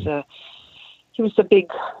he was a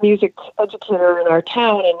big music educator in our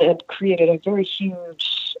town and had created a very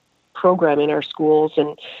huge program in our schools, and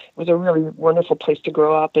it was a really wonderful place to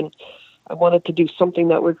grow up. And I wanted to do something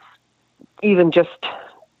that was even just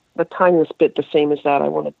the tiniest bit the same as that. I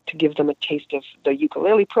wanted to give them a taste of the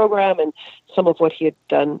ukulele program and some of what he had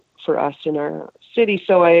done for us in our city.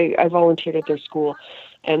 So I volunteered at their school,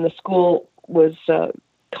 and the school was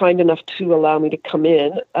kind enough to allow me to come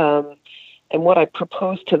in. And what I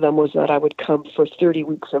proposed to them was that I would come for 30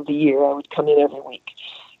 weeks of the year. I would come in every week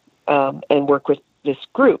and work with this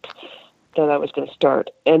group that I was going to start.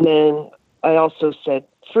 And then I also said,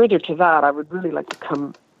 further to that, I would really like to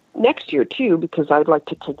come next year too, because I'd like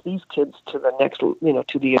to take these kids to the next,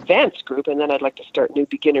 to the advanced group, and then I'd like to start new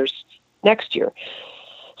beginners next year.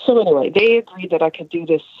 So anyway, they agreed that I could do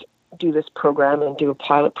this program and do a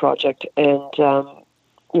pilot project. And,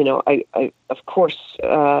 I of course,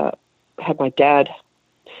 had my dad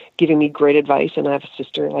giving me great advice, and I have a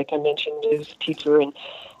sister, like I mentioned, who's a teacher, and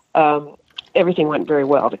everything went very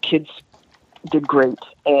well. The kids did great,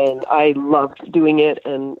 and I loved doing it,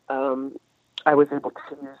 and I was able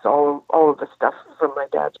to use all of the stuff from my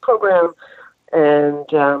dad's program. And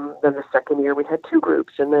then the second year we had 2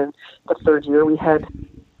 groups, and then the third year we had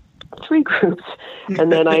 3 groups.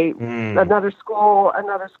 And then another school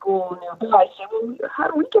nearby said, well, how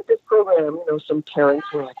do we get this program? Some parents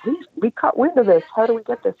were like, we caught wind of this. How do we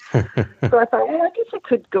get this? So I thought, well, I guess I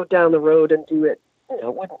could go down the road and do it.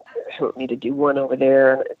 It wouldn't hurt me to do one over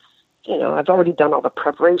there. And it's, I've already done all the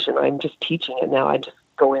preparation. I'm just teaching it now. I just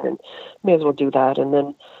go in and may as well do that. And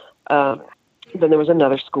then there was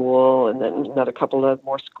another school, and then another couple of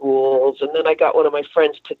more schools. And then I got one of my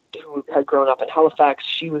friends who had grown up in Halifax.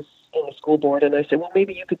 She was in the school board, and I said, well,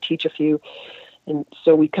 maybe you could teach a few. And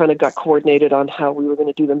so we kind of got coordinated on how we were going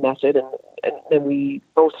to do the method, and then we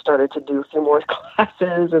both started to do a few more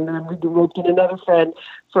classes, and then we roped in another friend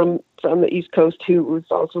from the East Coast who was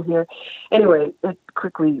also here. Anyway, it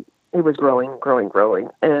was growing.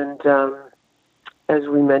 And as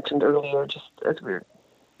we mentioned earlier, just as we were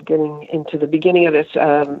getting into the beginning of this,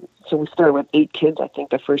 so we started with 8 kids, I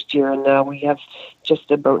think, the first year, and now we have just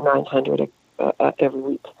about 900 every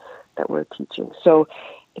week that we're teaching. So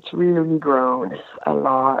it's really grown a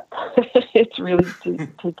lot. It's really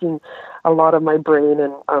taking a lot of my brain,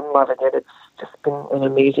 and I'm loving it. It's just been an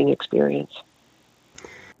amazing experience.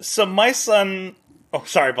 So my son... Oh,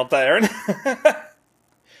 sorry about that, Aaron.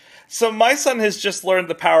 So my son has just learned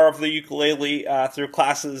the power of the ukulele through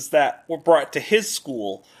classes that were brought to his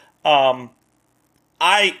school.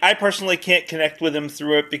 I personally can't connect with him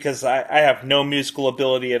through it because I have no musical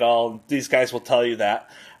ability at all. These guys will tell you that.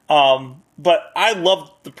 But I love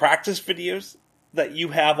the practice videos that you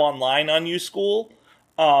have online on U School.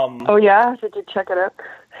 Oh yeah? Did you check it out?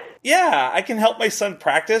 Yeah, I can help my son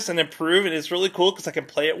practice and improve, and it's really cool because I can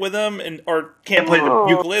play it with him, or can't play the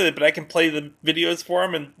ukulele, but I can play the videos for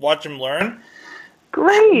him and watch him learn.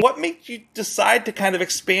 Great. What made you decide to kind of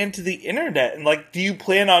expand to the internet? And do you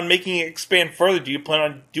plan on making it expand further? Do you plan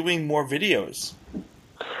on doing more videos?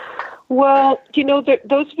 Well,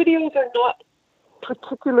 those videos are not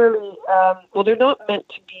particularly, they're not meant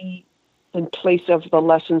to be in place of the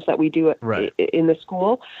lessons that we do in the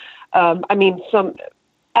school. Some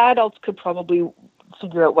adults could probably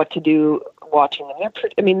figure out what to do watching them.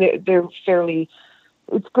 They're fairly,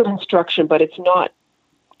 it's good instruction, but it's not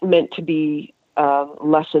meant to be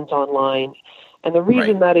lessons online. And the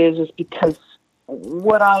reason that is because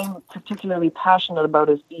what I'm particularly passionate about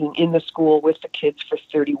is being in the school with the kids for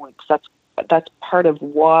 30 weeks. That's part of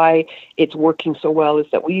why it's working so well, is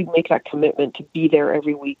that we make that commitment to be there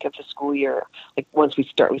every week of the school year. Like once we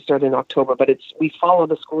start in October, but we follow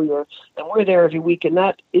the school year and we're there every week. And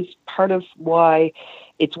that is part of why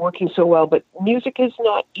it's working so well. But music is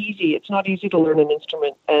not easy. It's not easy to learn an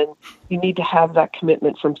instrument, and you need to have that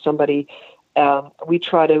commitment from somebody. We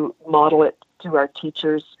try to model it to our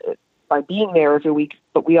teachers by being there every week,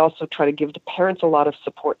 but we also try to give the parents a lot of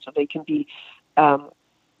support so they can be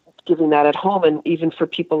giving that at home. And even for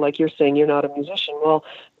people like you're saying, you're not a musician. Well,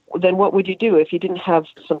 then what would you do if you didn't have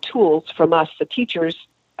some tools from us, the teachers?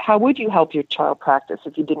 How would you help your child practice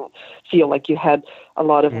if you didn't feel like you had a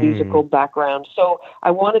lot of musical background? So I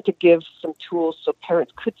wanted to give some tools so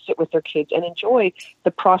parents could sit with their kids and enjoy the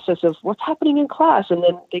process of what's happening in class. And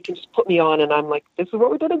then they can just put me on and I'm like, this is what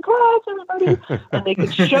we did in class, everybody. And they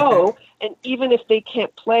could show. And even if they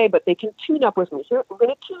can't play, but they can tune up with me. Here, we're going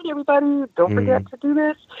to tune, everybody. Don't forget to do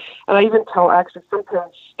this. And I even tell actually some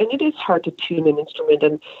parents, and it is hard to tune an instrument,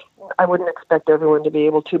 and I wouldn't expect everyone to be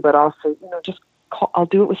able to, but I'll say, just I'll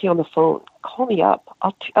do it with you on the phone. Call me up.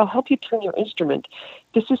 I'll help you tune your instrument.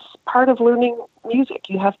 This is part of learning music.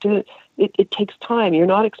 You have to. It takes time. You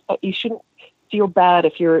shouldn't feel bad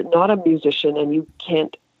if you're not a musician and you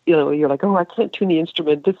can't. You're like, oh, I can't tune the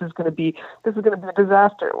instrument. This is going to be a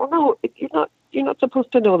disaster. Well, no, you're not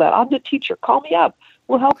supposed to know that. I'm the teacher. Call me up.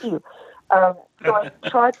 We'll help you. So I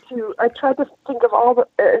tried to think of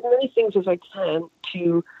as many things as I can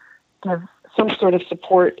to give some sort of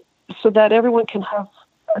support, so that everyone can have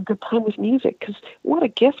a good time with music, because what a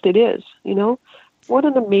gift it is, What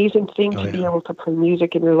an amazing thing to be able to play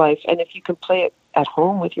music in your life. And if you can play it at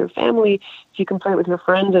home with your family, if you can play it with your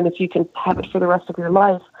friends, and if you can have it for the rest of your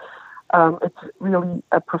life, it's really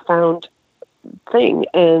a profound thing.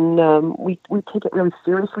 And we take it really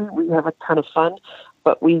seriously. We have a ton of fun,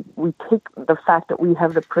 but we take the fact that we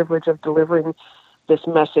have the privilege of delivering this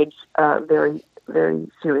message very, very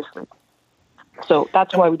seriously. So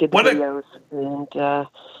that's why we did the videos, and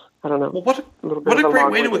I don't know. Well, what a great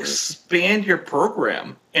way to expand your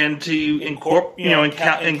program and to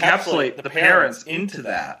encapsulate the parents into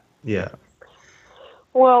that. Yeah.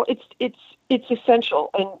 Well, it's essential,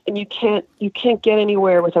 and you can't get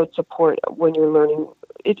anywhere without support when you're learning.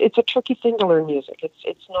 It's a tricky thing to learn music.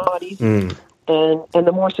 It's not easy. And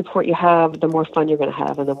the more support you have, the more fun you're going to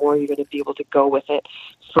have, and the more you're going to be able to go with it,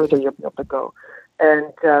 further you'll be able to go.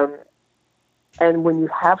 And when you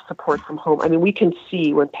have support from home, I mean, we can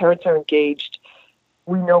see when parents are engaged,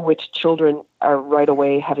 we know which children are right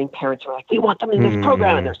away having parents who are like, we want them in this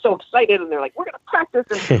program, and they're so excited, and they're like, we're going to practice,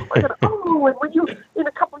 and we're going to, and when you, in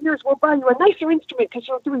a couple of years, we'll buy you a nicer instrument because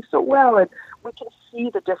you're doing so well, and we can see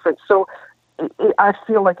the difference. So I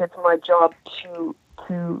feel like it's my job to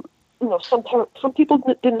some people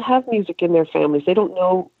didn't have music in their families. They don't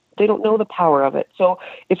know the power of it. So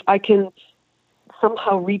if I can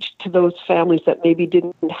somehow reach to those families that maybe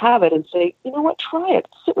didn't have it and say, you know what, try it.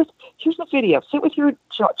 Here's the video. Sit with your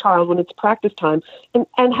child when it's practice time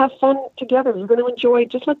and have fun together. You're going to enjoy it.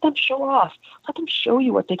 Just let them show off. Let them show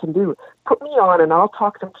you what they can do. Put me on and I'll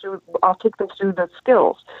take them through the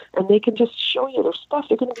skills, and they can just show you their stuff.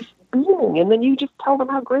 They're going to be beaming, and then you just tell them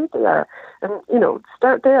how great they are. And,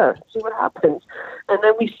 start there, see what happens. And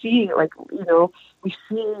then we see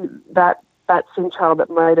that same child that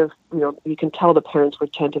might have, you can tell the parents were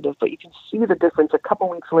tentative, but you can see the difference a couple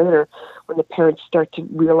weeks later when the parents start to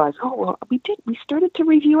realize, oh, well, we started to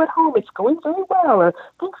review at home. It's going very well. Or,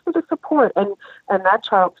 thanks for the support. And that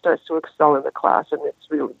child starts to excel in the class, and it's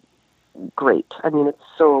really great. I mean, it's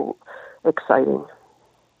so exciting.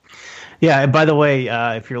 Yeah, and by the way,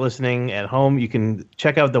 if you're listening at home, you can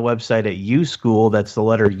check out the website at USchool. That's the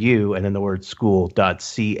letter U and then the word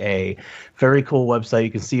school.ca. Very cool website.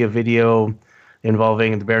 You can see a video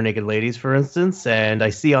involving the Bare Naked Ladies, for instance. And I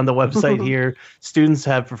see on the website here, students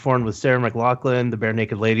have performed with Sarah McLachlan, the Bare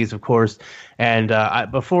Naked Ladies, of course. And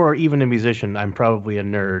before even a musician, I'm probably a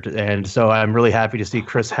nerd. And so I'm really happy to see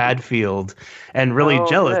Chris Hadfield, and really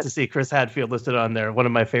jealous to see Chris Hadfield listed on there, one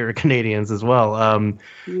of my favorite Canadians as well.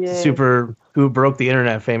 Who broke the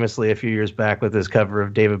internet famously a few years back with his cover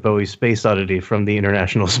of David Bowie's Space Oddity from the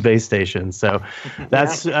International Space Station. So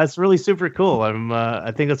that's really super cool.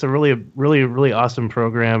 I think that's a really, really, really awesome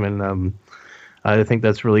program, and I think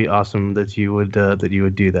that's really awesome that you would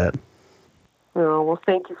do that. Oh, well,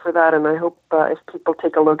 thank you for that, and I hope if people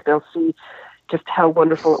take a look, they'll see just how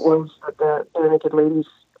wonderful it was that the Bare Naked Ladies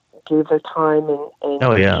gave their time and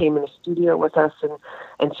came in the studio with us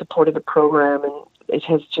and supported the program, and it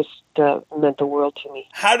has just meant the world to me.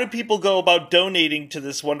 How do people go about donating to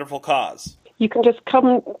this wonderful cause? You can just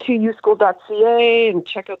come to uschool.ca and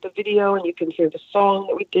check out the video, and you can hear the song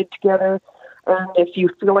that we did together. And if you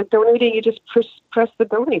feel like donating, you just press the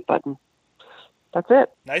donate button. That's it.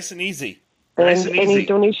 Nice and easy. Any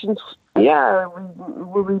donations,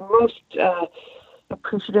 we'll be most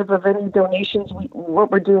appreciative of any donations.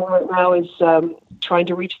 What we're doing right now is trying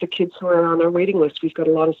to reach the kids who are on our waiting list. We've got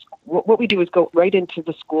a lot of, what we do is go right into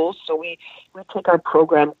the schools. So we take our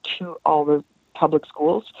program to all the public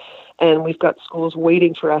schools, and we've got schools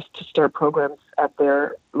waiting for us to start programs at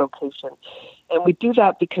their location. And we do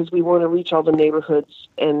that because we want to reach all the neighborhoods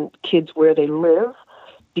and kids where they live,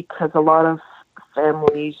 because a lot of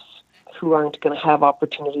families who aren't going to have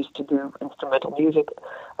opportunities to do instrumental music,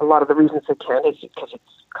 a lot of the reasons they can't is because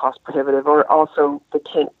it's cost prohibitive, or also they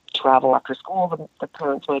can't travel after school. The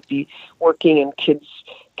parents might be working, and kids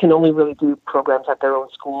can only really do programs at their own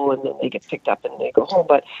school, and then they get picked up and they go home.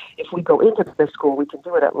 But if we go into the school, we can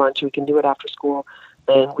do it at lunch, we can do it after school,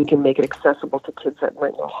 and we can make it accessible to kids that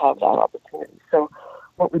might not have that opportunity. So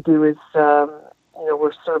what we do is,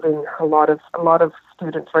 we're serving a lot of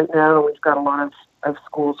students right now, and we've got a lot of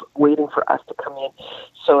schools waiting for us to come in.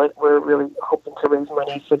 So we're really hoping to raise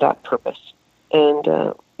money for that purpose, and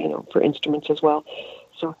for instruments as well.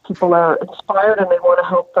 So if people are inspired and they want to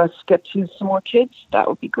help us get to some more kids, that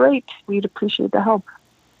would be great. We'd appreciate the help.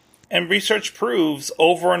 And research proves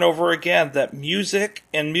over and over again that music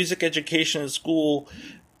and music education in school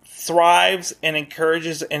thrives and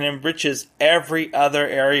encourages and enriches every other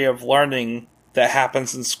area of learning that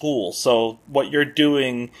happens in school. So what you're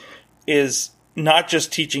doing is not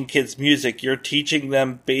just teaching kids music, you're teaching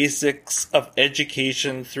them basics of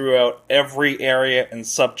education throughout every area and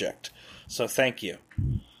subject. So thank you.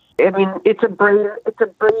 I mean, it's a brain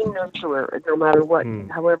nurturer, no matter what,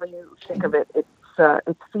 however you think of it.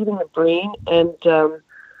 It's feeding the brain, and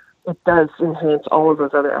it does enhance all of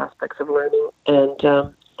those other aspects of learning.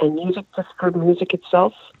 And music, just for music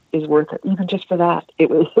itself, is worth it. Even just for that,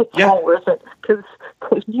 it's all worth it,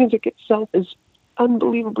 because music itself is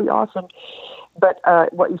unbelievably awesome. But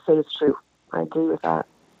what you say is true. I agree with that.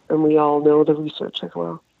 And we all know the research as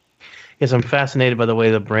well. Yes, I'm fascinated by the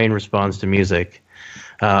way the brain responds to music.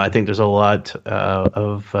 I think there's a lot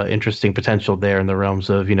of interesting potential there in the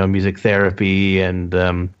realms of, music therapy and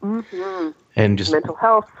just mental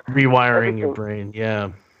health, rewiring your brain.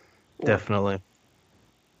 Yeah, definitely.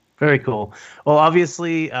 Very cool. Well,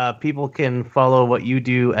 obviously, people can follow what you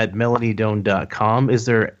do at melaniedoane.com. Is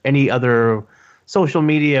there any other social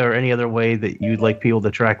media or any other way that you'd like people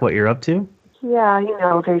to track what you're up to? Yeah,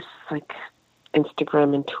 there's like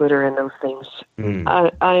Instagram and Twitter and those things.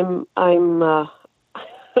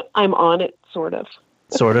 I'm on it, sort of.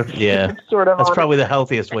 Sort of, yeah. Sort of. That's probably the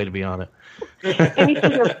healthiest way to be on it.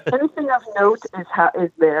 anything of note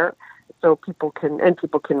is there, so people can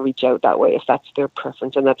reach out that way if that's their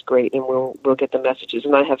preference, and that's great. And we'll get the messages.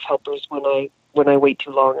 And I have helpers when I wait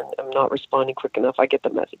too long and I'm not responding quick enough, I get the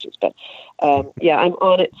messages. But I'm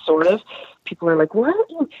on it, sort of. People are like, "Why don't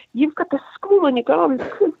you? You've got the school and you've got all these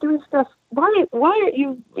kids doing stuff. Why aren't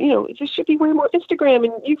you? There should be way more Instagram,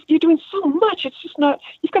 and you're doing so much. It's just not.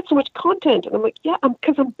 You've got so much content." And I'm like, "Yeah,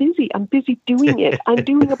 because I'm busy. I'm busy doing it. I'm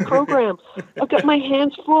doing a program. I've got my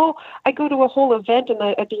hands full. I go to a whole event, and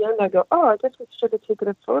at the end I go, oh, I guess we should have taken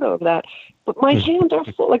a photo of that. But my hands are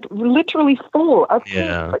full, like literally full of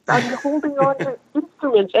things. Like I'm holding on to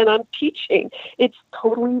instruments and I'm teaching. It's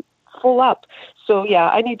totally full up. So yeah,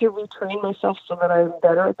 I need to retrain myself so that I'm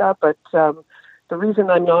better at that. But the reason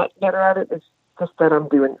I'm not better at it is just that I'm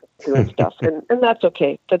doing stuff, and that's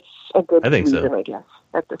okay. That's a good reason, I guess.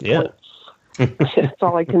 At this point, that's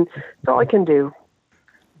all I can. That's all I can do.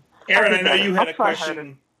 Aaron, I know you had a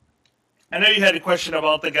question. I know you had a question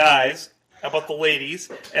about the guys, about the ladies,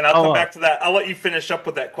 and I'll come back to that. I'll let you finish up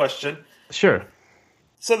with that question. Sure.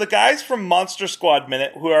 So the guys from Monster Squad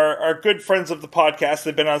Minute, who are good friends of the podcast,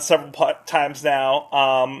 they've been on several times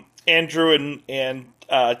now, Andrew and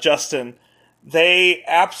Justin, they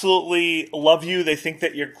absolutely love you. They think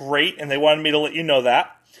that you're great, and they wanted me to let you know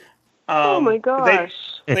that. Oh my gosh!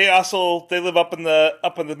 They live up in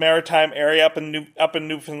the maritime area, up in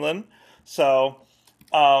Newfoundland. So,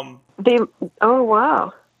 oh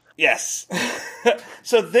wow! Yes.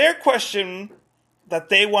 So their question that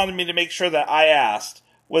they wanted me to make sure that I asked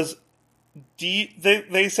was,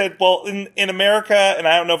 they said, well, in America, and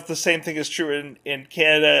I don't know if the same thing is true in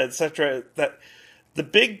Canada, etc., that the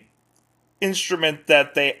big instrument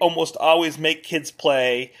that they almost always make kids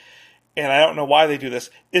play, and I don't know why they do this,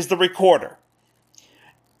 is the recorder.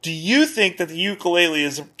 Do you think that the ukulele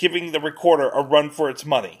is giving the recorder a run for its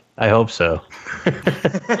money? I hope so.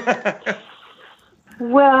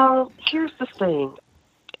 Well, here's the thing.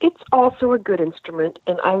 It's also a good instrument,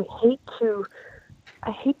 and I hate to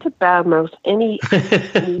badmouth any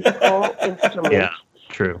musical instrument. Yeah,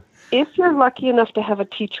 true. If you're lucky enough to have a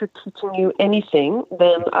teacher teaching you anything,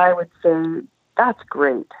 then I would say that's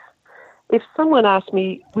great. If someone asked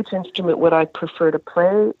me which instrument would I prefer to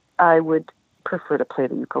play, I would prefer to play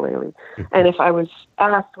the ukulele. And if I was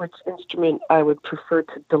asked which instrument I would prefer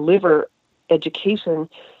to deliver education,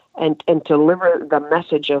 and deliver the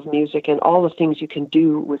message of music and all the things you can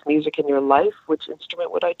do with music in your life, which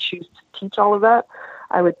instrument would I choose to teach all of that?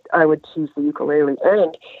 I would choose the ukulele.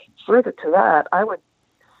 And further to that, I would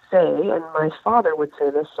say, and my father would say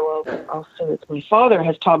this, so I'll say it. My father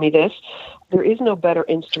has taught me this: there is no better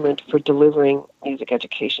instrument for delivering music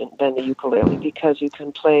education than the ukulele, because you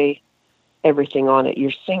can play everything on it.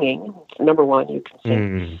 You're singing. Number one, you can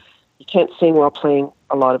sing. You can't sing while playing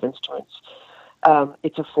a lot of instruments.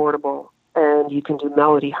 It's affordable, and you can do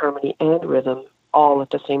melody, harmony, and rhythm all at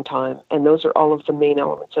the same time. And those are all of the main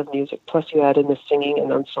elements of music. Plus you add in the singing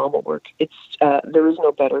and ensemble work. It's there is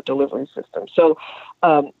no better delivery system. So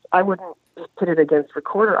I wouldn't put it against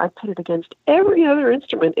recorder. I'd put it against every other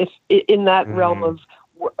instrument if in that realm of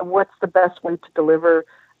what's the best way to deliver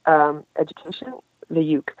education, the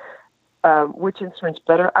uke. Which instrument's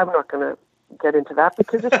better? I'm not going to get into that,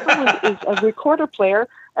 because if someone is a recorder player,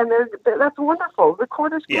 and that's wonderful.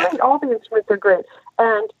 Recorder's great. All the instruments are great.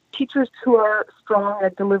 And teachers who are strong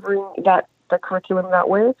at delivering the curriculum that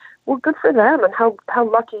way, well, good for them, and how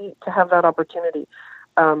lucky to have that opportunity.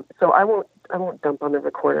 So I won't dump on the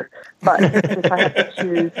recorder. But if I have to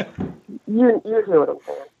choose, you hear what I'm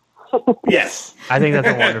saying. Yes. I think that's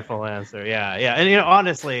a wonderful answer. Yeah. And,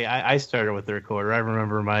 honestly, I started with the recorder. I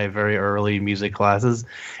remember my very early music classes.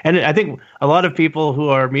 And I think a lot of people who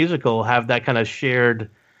are musical have that kind of shared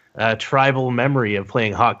tribal memory of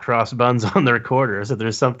playing hot cross buns on the recorder. So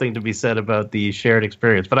there's something to be said about the shared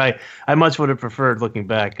experience. But I much would have preferred, looking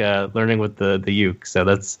back, learning with the uke. So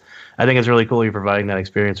I think it's really cool you're providing that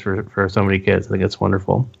experience for so many kids. I think it's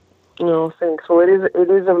wonderful. No, thanks. Well, it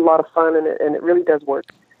is a lot of fun, and it really does work.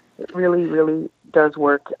 It really, really does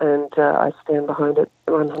work, and I stand behind it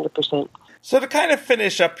 100%. So to kind of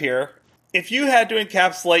finish up here, if you had to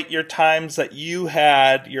encapsulate your times that you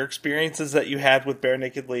had, your experiences that you had with Bare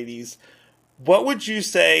Naked Ladies, what would you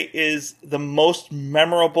say is the most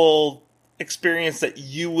memorable experience that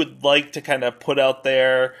you would like to kind of put out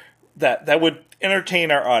there that would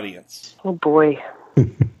entertain our audience? Oh, boy.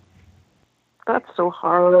 That's so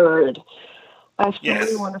hard. I have so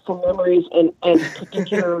many wonderful memories, and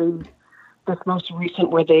particularly this most recent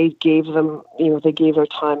where they gave their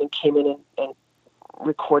time and came in and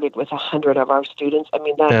recorded with 100 of our students. I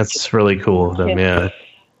mean, that's really cool of them, yeah.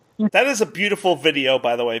 That is a beautiful video,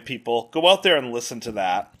 by the way, people. Go out there and listen to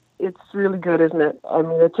that. It's really good, isn't it? I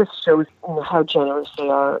mean, it just shows how generous they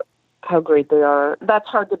are, how great they are. That's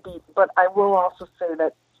hard to beat, but I will also say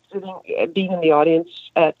that being in the audience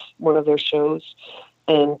at one of their shows,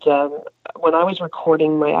 and when I was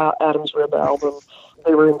recording my Adam's Rib album,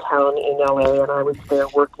 they were in town in LA, and I was there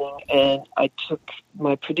working, and I took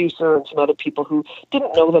my producer and some other people who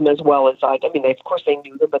didn't know them as well as I mean, of course they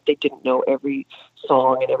knew them, but they didn't know every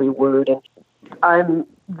song and every word. And I'm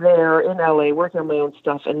there in LA working on my own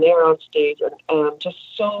stuff, and they're on stage, and I'm just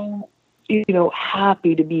so,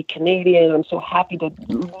 happy to be Canadian. I'm so happy to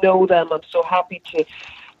know them. I'm so happy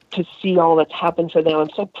to see all that's happened for them. I'm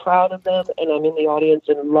so proud of them, and I'm in the audience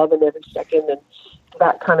and loving every second. And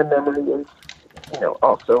that kind of memory is,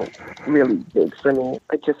 also really big for me.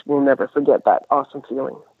 I just will never forget that awesome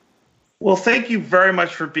feeling. Well, thank you very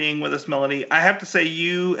much for being with us, Melanie. I have to say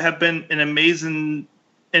you have been an amazing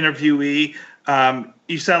interviewee.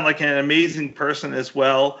 You sound like an amazing person as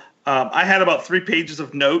well. I had about 3 pages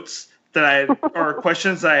of notes or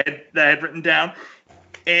questions that I had written down,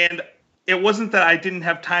 and it wasn't that I didn't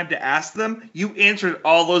have time to ask them. You answered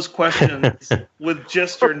all those questions with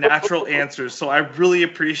just your natural answers. So I really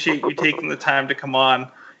appreciate you taking the time to come on.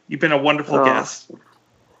 You've been a wonderful guest.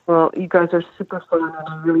 Well, you guys are super fun, and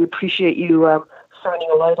I really appreciate you shining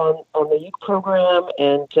a light on the youth program.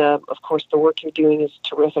 And, of course, the work you're doing is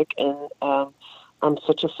terrific. And I'm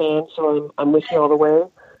such a fan, so I'm with you all the way.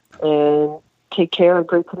 And take care.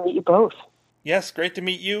 Great to meet you both. Yes, great to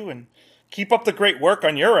meet you. And keep up the great work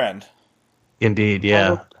on your end. Indeed,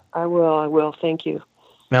 yeah. I will. Thank you.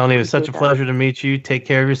 Melanie, it was such a pleasure to meet you. Take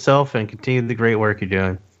care of yourself and continue the great work you're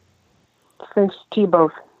doing. Thanks to you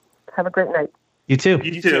both. Have a great night. You too.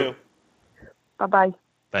 You too. Bye-bye.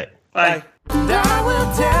 Bye. Bye. And I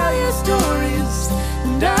will tell you stories,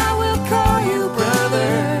 and I will call you brother,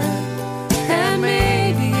 and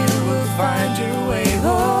maybe you will find your way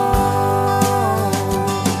home.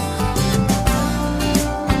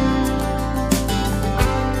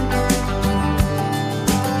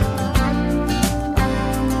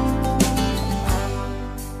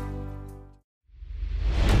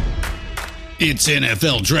 It's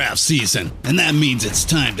NFL draft season, and that means it's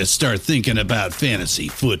time to start thinking about fantasy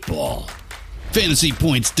football.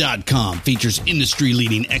 FantasyPoints.com features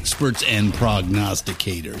industry-leading experts and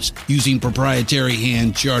prognosticators using proprietary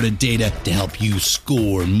hand-charted data to help you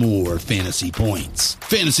score more fantasy points.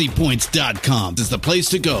 FantasyPoints.com is the place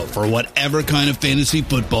to go for whatever kind of fantasy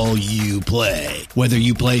football you play. Whether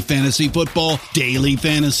you play fantasy football, daily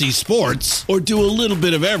fantasy sports, or do a little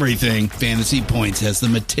bit of everything, Fantasy Points has the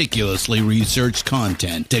meticulously researched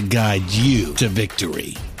content to guide you to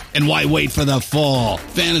victory. And why wait for the fall?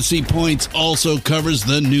 Fantasy Points also covers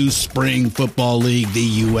the new spring football league,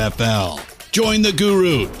 the UFL. Join the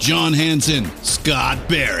guru, John Hansen, Scott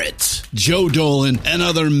Barrett, Joe Dolan, and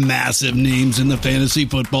other massive names in the fantasy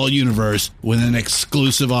football universe with an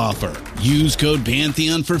exclusive offer. Use code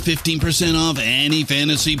Pantheon for 15% off any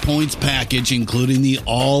Fantasy Points package, including the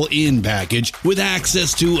all-in package, with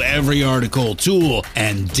access to every article, tool,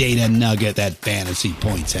 and data nugget that Fantasy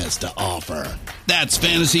Points has to offer. That's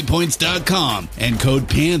FantasyPoints.com and code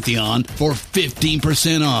Pantheon for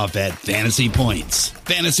 15% off at Fantasy Points.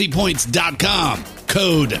 FantasyPoints.com,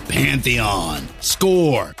 code Pantheon.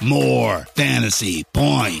 Score more fantasy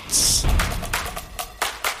points.